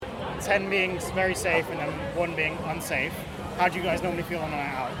10 being very safe and then 1 being unsafe. How do you guys normally feel on a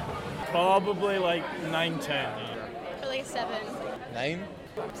night out? Probably like 9, 10. Probably 7. 9?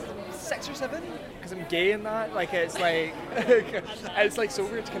 6 or 7, because I'm gay in that. Like, it's like it's like so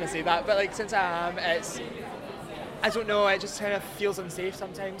weird to kind of say that, but like since I am, I don't know, it just kind of feels unsafe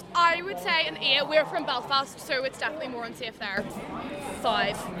sometimes. I would say an 8. We're from Belfast, so it's definitely more unsafe there.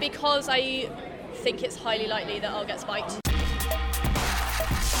 5, because I think it's highly likely that I'll get spiked.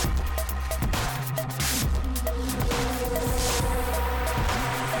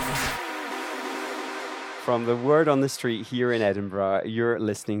 From the word on the street here in Edinburgh, you're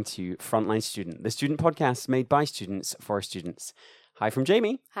listening to Frontline Student, the student podcast made by students for students. Hi from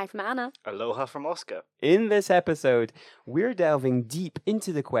Jamie. Hi from Anna. Aloha from Oscar. In this episode, we're delving deep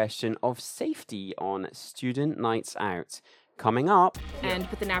into the question of safety on student nights out. Coming up. And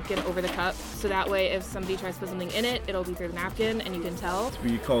put the napkin over the cup, so that way if somebody tries to put something in it, it'll be through the napkin and you can tell.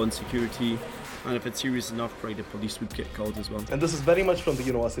 We call in security, and if it's serious enough, probably the police would get called as well. And this is very much from the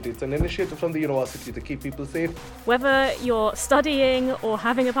university. It's an initiative from the university to keep people safe. Whether you're studying or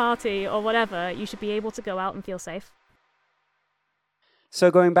having a party or whatever, you should be able to go out and feel safe. So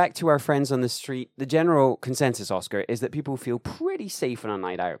going back to our friends on the street, the general consensus, Oscar, is that people feel pretty safe on a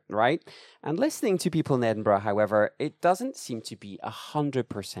night out, right? And listening to people in Edinburgh, however, it doesn't seem to be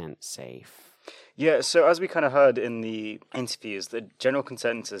 100% safe. Yeah, so as we kind of heard in the interviews, the general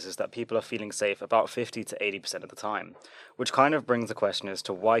consensus is that people are feeling safe about 50 to 80% of the time, which kind of brings the question as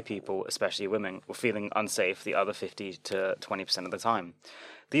to why people, especially women, were feeling unsafe the other 50 to 20% of the time.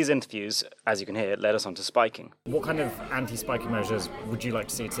 These interviews, as you can hear, led us on to spiking. What kind of anti-spiking measures would you like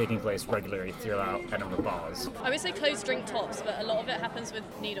to see taking place regularly throughout Edinburgh bars? I would say closed drink tops, but a lot of it happens with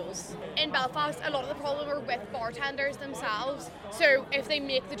needles. In Belfast, a lot of the problem are with bartenders themselves, so if they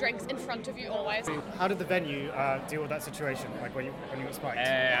make the drinks in front of you always. How did the venue deal with that situation, like when you got spiked?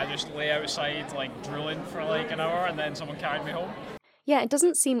 I just lay outside, like, drooling for like an hour, and then someone carried me home. Yeah, it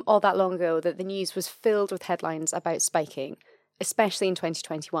doesn't seem all that long ago that the news was filled with headlines about spiking, especially in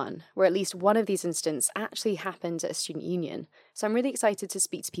 2021, where at least one of these incidents actually happened at a student union. So I'm really excited to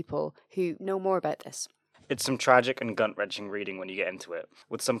speak to people who know more about this. It's some tragic and gut-wrenching reading when you get into it.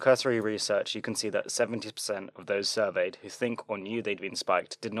 With some cursory research, you can see that 70% of those surveyed who think or knew they'd been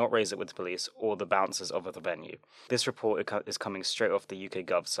spiked did not raise it with the police or the bouncers of the venue. This report is coming straight off the UK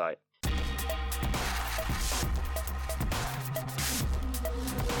Gov site.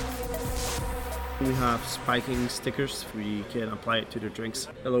 We have spiking stickers. We can apply it to their drinks.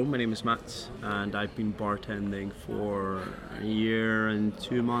 Hello, my name is Matt, and I've been bartending for a year and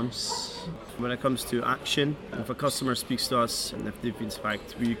 2 months. When it comes to action, if a customer speaks to us and if they've been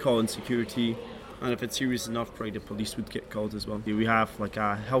spiked, we call in security. And if it's serious enough, probably the police would get called as well. We have like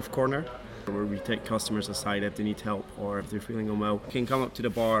a health corner where we take customers aside if they need help or if they're feeling unwell. You can come up to the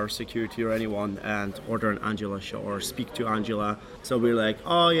bar, security or anyone, and order an Angela shot or speak to Angela. So we're like,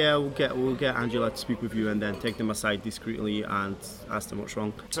 oh yeah, we'll get Angela to speak with you, and then take them aside discreetly and ask them what's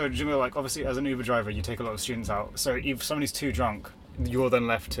wrong. So Jimmy, like obviously as an Uber driver, you take a lot of students out. So if somebody's too drunk, you're then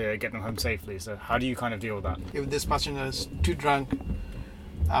left to get them home safely. So how do you kind of deal with that? If this passenger is too drunk,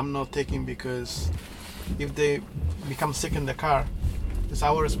 I'm not taking, because if they become sick in the car, it's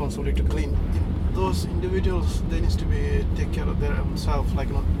our responsibility to clean. Those individuals, they need to be take care of their own self. Like,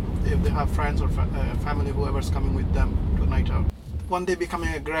 you know, if they have friends or family, whoever's coming with them to a night out. When they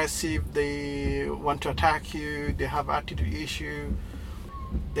becoming aggressive, they want to attack you. They have attitude issue.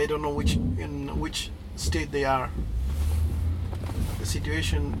 They don't know in which state they are. The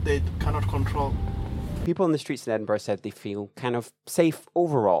situation they cannot control. People on the streets in Edinburgh said they feel kind of safe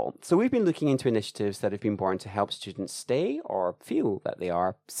overall. So we've been looking into initiatives that have been born to help students stay or feel that they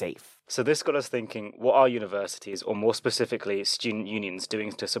are safe. So this got us thinking, what are universities, or more specifically student unions,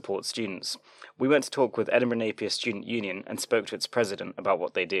 doing to support students? We went to talk with Edinburgh Napier Student Union and spoke to its president about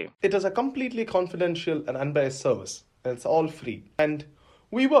what they do. It is a completely confidential and unbiased service, and it's all free. And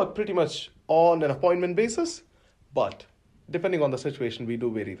we work pretty much on an appointment basis, but depending on the situation, we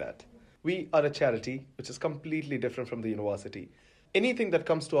do vary that. We are a charity, which is completely different from the university. Anything that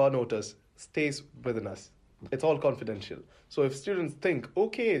comes to our notice stays within us. It's all confidential. So if students think,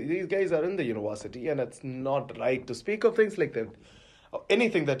 okay, these guys are in the university and it's not right to speak of things like that, or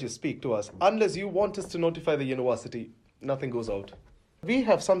anything that you speak to us, unless you want us to notify the university, nothing goes out. We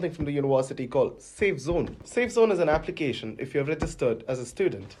have something from the university called Safe Zone. Safe Zone is an application if you're registered as a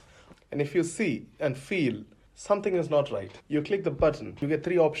student. And if you see and feel something is not right, you click the button. You get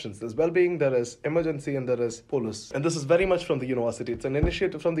 3 options. There's well-being, there is emergency, and there is police. And this is very much from the university. It's an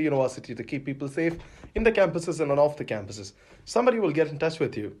initiative from the university to keep people safe in the campuses and off the campuses. Somebody will get in touch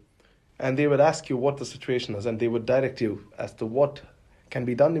with you, and they would ask you what the situation is, and they would direct you as to what can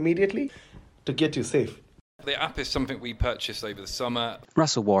be done immediately to get you safe. The app is something we purchased over the summer.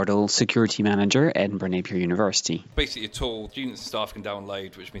 Russell Wardle, Security Manager, Edinburgh Napier University. Basically a tool students and staff can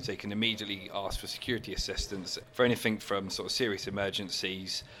download, which means they can immediately ask for security assistance for anything from sort of serious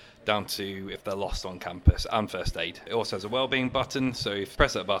emergencies down to if they're lost on campus, and first aid. It also has a wellbeing button, so if you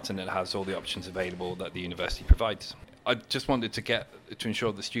press that button, it has all the options available that the university provides. I just wanted to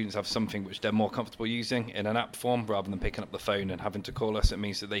ensure the students have something which they're more comfortable using in an app form rather than picking up the phone and having to call us. It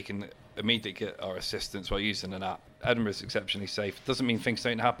means that they can immediately get our assistance while using an app. Edinburgh is exceptionally safe. Doesn't mean things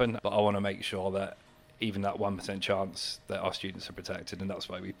don't happen, but I want to make sure that even that 1% chance that our students are protected, and that's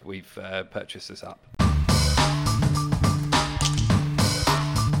why we've purchased this app.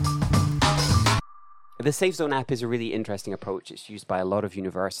 The Safe Zone app is a really interesting approach. It's used by a lot of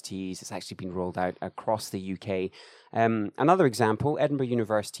universities. It's actually been rolled out across the UK. Another example, Edinburgh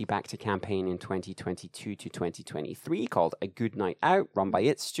University backed a campaign in 2022 to 2023 called A Good Night Out, run by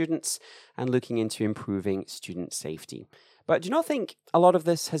its students and looking into improving student safety. But do you not think a lot of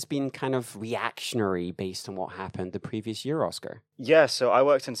this has been kind of reactionary based on what happened the previous year, Oscar? Yeah, so I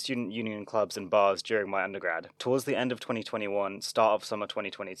worked in student union clubs and bars during my undergrad. Towards the end of 2021, start of summer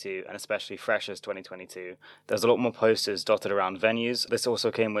 2022, and especially freshers 2022, there's a lot more posters dotted around venues. This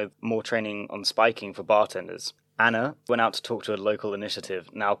also came with more training on spiking for bartenders. Anna went out to talk to a local initiative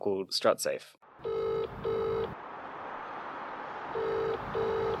now called StrutSafe.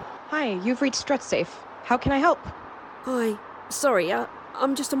 Hi, you've reached StrutSafe. How can I help? Hi. Sorry,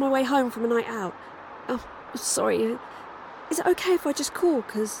 I'm just on my way home from a night out. Oh, sorry. Is it okay if I just call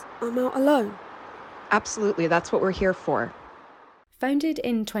because I'm out alone? Absolutely, that's what we're here for. Founded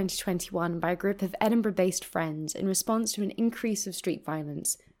in 2021 by a group of Edinburgh-based friends in response to an increase of street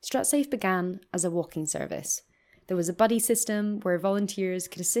violence, StrutSafe began as a walking service. There was a buddy system where volunteers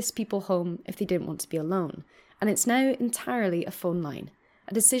could assist people home if they didn't want to be alone, and it's now entirely a phone line.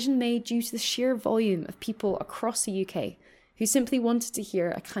 A decision made due to the sheer volume of people across the UK who simply wanted to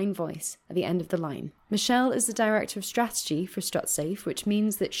hear a kind voice at the end of the line. Michelle is the Director of Strategy for StrutSafe, which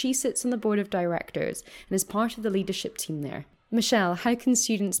means that she sits on the board of directors and is part of the leadership team there. Michelle, how can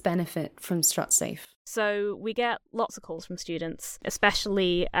students benefit from StrutSafe? So we get lots of calls from students,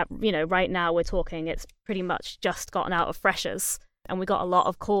 especially right now we're talking, it's pretty much just gotten out of freshers. And we got a lot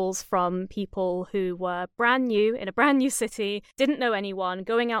of calls from people who were brand new in a brand new city, didn't know anyone,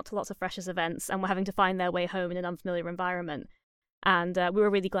 going out to lots of freshers events and were having to find their way home in an unfamiliar environment. And we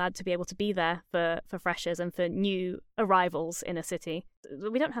were really glad to be able to be there for freshers and for new arrivals in a city.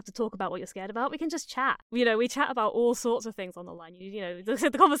 We don't have to talk about what you're scared about. We can just chat. We chat about all sorts of things on the line.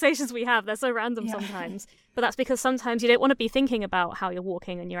 The conversations we have, they're so random sometimes. But that's because sometimes you don't want to be thinking about how you're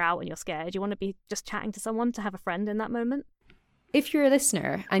walking and you're out and you're scared. You want to be just chatting to someone, to have a friend in that moment. If you're a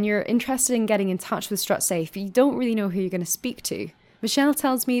listener and you're interested in getting in touch with StrutSafe, but you don't really know who you're going to speak to, Michelle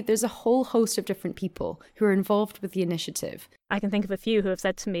tells me there's a whole host of different people who are involved with the initiative. I can think of a few who have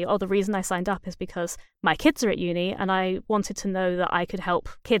said to me, the reason I signed up is because my kids are at uni and I wanted to know that I could help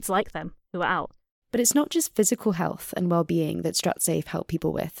kids like them who are out. But it's not just physical health and well-being that StrutSafe help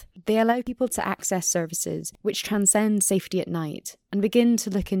people with. They allow people to access services which transcend safety at night and begin to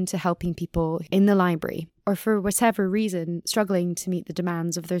look into helping people in the library or for whatever reason struggling to meet the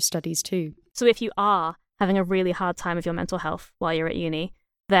demands of their studies too. So if you are having a really hard time with your mental health while you're at uni,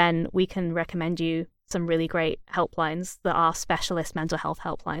 then we can recommend you some really great helplines that are specialist mental health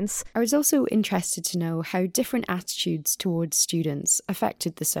helplines. I was also interested to know how different attitudes towards students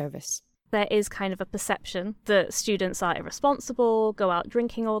affected the service. There is kind of a perception that students are irresponsible, go out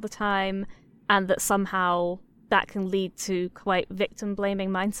drinking all the time, and that somehow that can lead to quite victim-blaming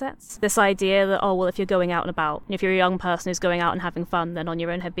mindsets. This idea that, if you're going out and about, if you're a young person who's going out and having fun, then on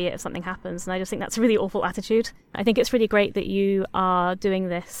your own head be it if something happens. And I just think that's a really awful attitude. I think it's really great that you are doing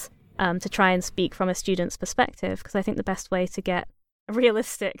this to try and speak from a student's perspective, because I think the best way to get a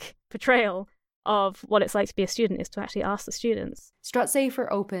realistic portrayal of what it's like to be a student is to actually ask the students. StrutSafe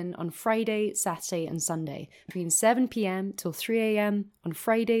are open on Friday, Saturday and Sunday between 7 p.m. till 3 a.m. on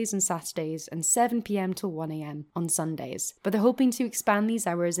Fridays and Saturdays and 7 p.m. till 1 a.m. on Sundays. But they're hoping to expand these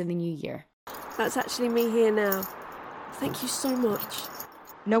hours in the new year. That's actually me here now. Thank you so much.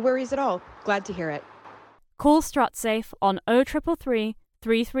 No worries at all. Glad to hear it. Call StrutSafe on 0333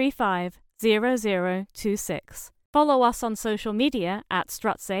 335 0026. Follow us on social media at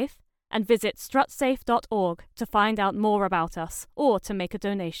StrutSafe and visit strutsafe.org to find out more about us or to make a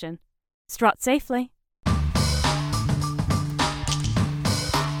donation. Strut safely.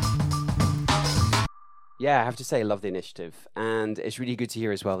 Yeah, I have to say I love the initiative, and it's really good to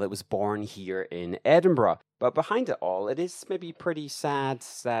hear as well that it was born here in Edinburgh. But behind it all, it is maybe pretty sad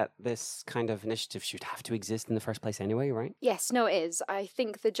that this kind of initiative should have to exist in the first place anyway, right? Yes, no, it is. I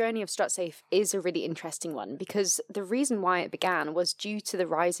think the journey of StrutSafe is a really interesting one because the reason why it began was due to the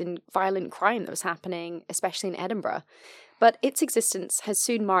rise in violent crime that was happening, especially in Edinburgh. But its existence has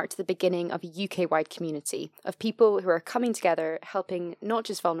soon marked the beginning of a UK-wide community of people who are coming together, helping not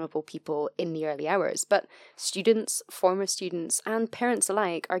just vulnerable people in the early hours, but students, former students, and parents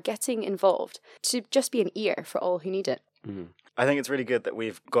alike are getting involved to just be an ear for all who need it. Mm-hmm. I think it's really good that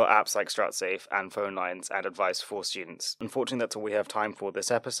we've got apps like StrutSafe and phone lines and advice for students. Unfortunately, that's all we have time for this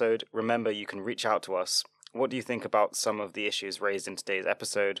episode. Remember, you can reach out to us. What do you think about some of the issues raised in today's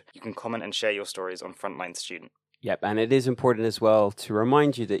episode? You can comment and share your stories on Frontline Student. Yep, and it is important as well to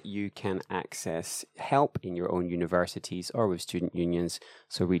remind you that you can access help in your own universities or with student unions,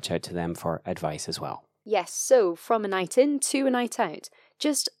 so reach out to them for advice as well. Yes, so from a night in to a night out,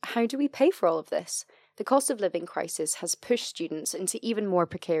 just how do we pay for all of this? The cost of living crisis has pushed students into even more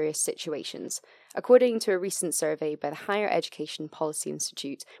precarious situations. According to a recent survey by the Higher Education Policy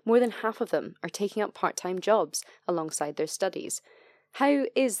Institute, more than half of them are taking up part-time jobs alongside their studies. How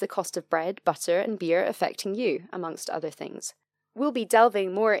is the cost of bread, butter and beer affecting you, amongst other things? We'll be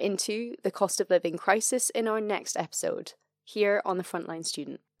delving more into the cost of living crisis in our next episode, here on the Frontline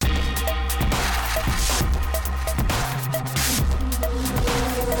Student.